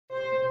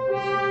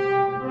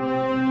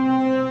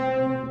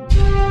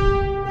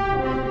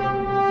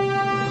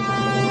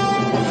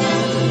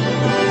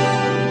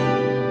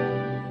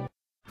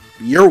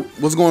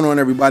What's going on,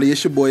 everybody?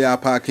 It's your boy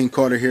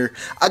iPodKingCarter here.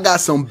 I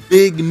got some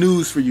big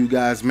news for you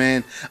guys,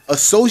 man.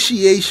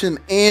 Association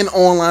and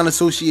online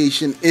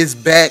association is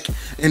back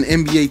in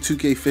NBA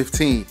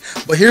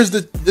 2K15. But here's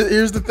the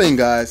thing,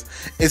 guys.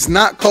 It's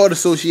not called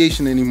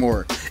association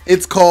anymore.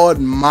 It's called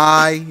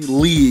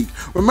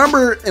MyLEAGUE.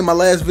 Remember in my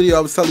last video,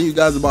 I was telling you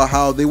guys about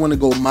how they want to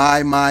go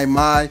my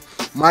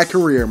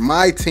career,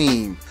 my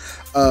team.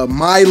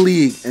 My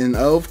league, and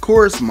of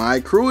course my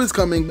crew is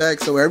coming back,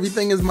 so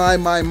everything is my.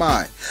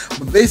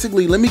 But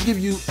basically, let me give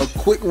you a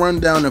quick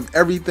rundown of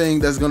everything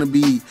that's going to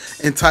be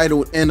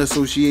entitled in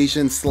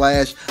association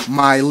 /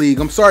 my league.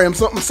 I'm sorry, I'm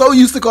so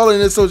used to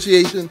calling it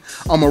association.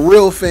 I'm a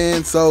real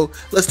fan, so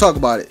let's talk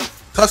about it.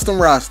 Custom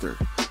roster,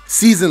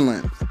 season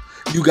length.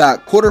 You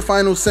got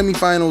quarterfinals,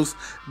 semifinals,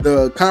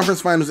 the conference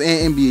finals,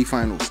 and NBA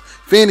finals.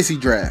 Fantasy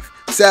draft,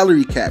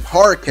 salary cap,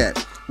 hard cap.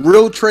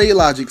 Real trade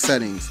logic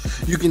settings.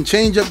 You can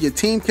change up your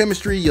team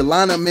chemistry, your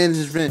lineup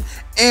management,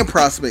 and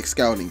prospect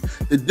scouting.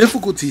 The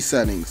difficulty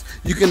settings.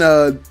 You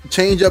can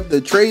change up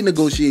the trade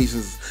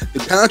negotiations, the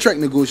contract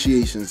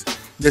negotiations,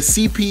 the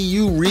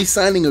CPU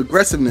re-signing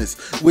aggressiveness,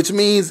 which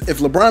means if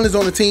LeBron is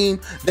on the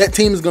team, that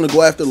team is going to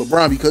go after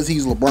LeBron because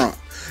he's LeBron.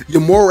 Your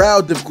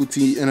morale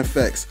difficulty and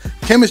effects,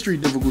 chemistry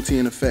difficulty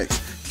and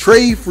effects,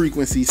 trade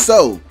frequency.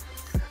 So,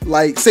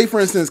 like, say for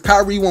instance,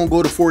 Kyrie won't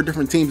go to 4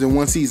 different teams in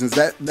one season.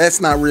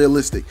 That's not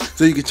realistic.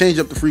 So you can change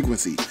up the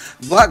frequency.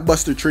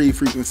 Blockbuster trade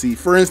frequency.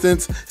 For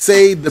instance,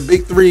 say the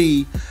big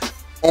 3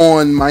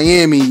 on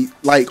Miami,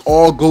 like,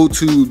 all go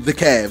to the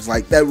Cavs.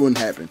 Like, that wouldn't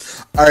happen.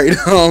 All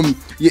right.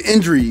 Your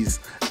injuries.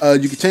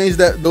 You can change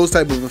those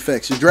type of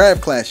effects. Your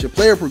draft class, your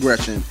player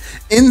progression,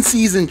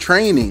 in-season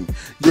training,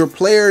 your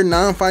player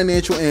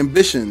non-financial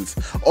ambitions.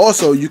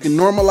 Also, you can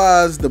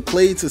normalize the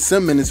play to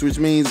sim minutes, which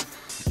means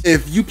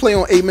if you play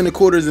on 8-minute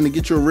quarters and to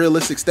get you a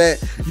realistic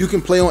stat, you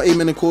can play on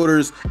 8-minute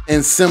quarters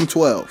and sim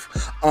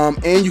 12.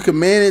 And you can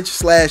manage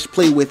 /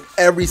 play with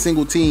every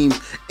single team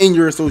in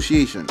your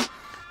association.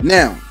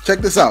 Now, check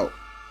this out.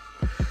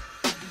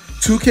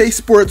 2K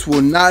Sports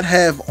will not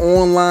have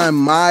online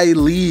My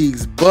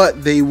Leagues,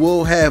 but they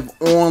will have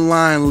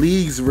online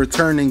leagues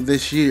returning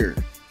this year.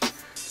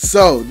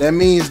 So that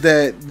means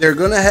that they're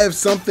going to have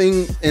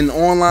something in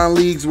online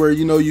leagues where,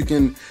 you know, you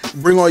can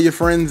bring all your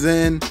friends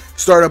in,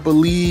 start up a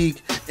league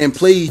and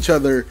play each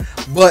other,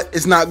 but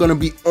it's not going to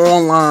be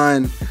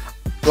online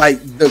like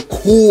the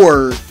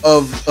core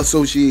of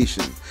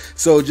association.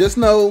 So just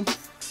know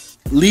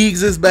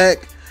leagues is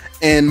back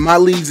and My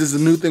Leagues is a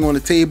new thing on the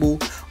table.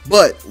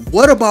 But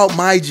what about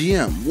My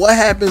GM? What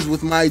happens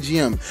with My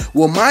GM?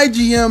 Will My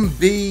GM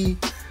be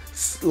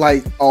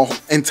like a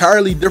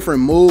entirely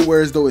different mode,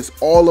 whereas though it's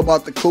all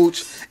about the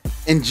coach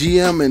and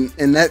GM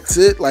and that's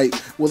it? Like,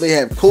 will they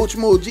have coach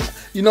mode?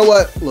 You know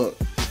what? Look,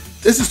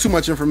 this is too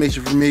much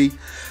information for me.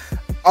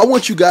 I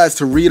want you guys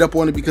to read up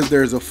on it because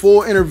there's a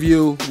full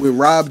interview with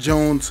Rob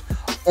Jones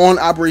on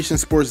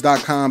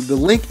operationsports.com. The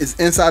link is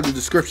inside the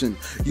description.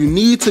 You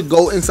need to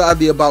go inside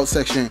the about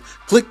section,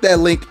 click that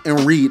link and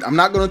read. I'm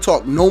not going to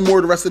talk no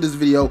more the rest of this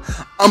video.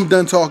 I'm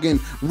done talking.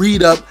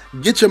 Read up,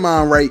 get your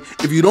mind right.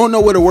 If you don't know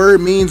what a word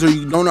means or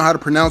you don't know how to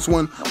pronounce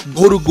one,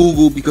 go to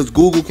Google because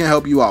Google can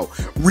help you out.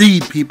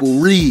 Read, people,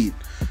 read.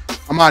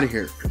 I'm out of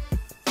here.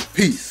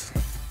 Peace.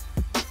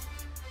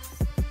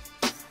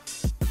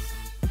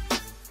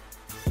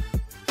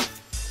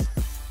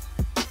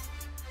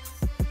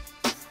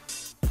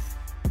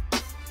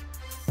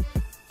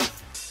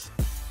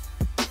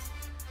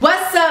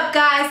 What's up,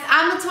 guys?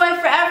 I'm the Toy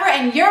Forever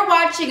and you're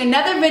watching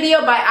another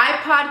video by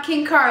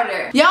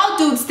iPodKingCarter. Y'all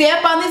dudes stay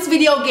up on these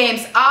video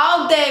games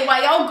all day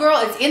while y'all girl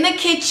is in the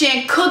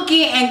kitchen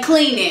cooking and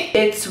cleaning.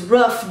 It's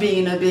rough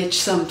being a bitch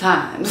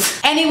sometimes.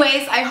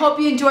 Anyways, I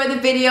hope you enjoyed the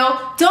video.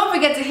 Don't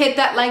forget to hit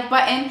that like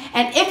button,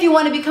 and if you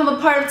want to become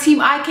a part of Team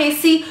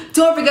IKC,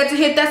 don't forget to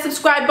hit that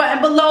subscribe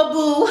button below,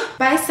 boo.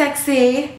 Bye, sexy.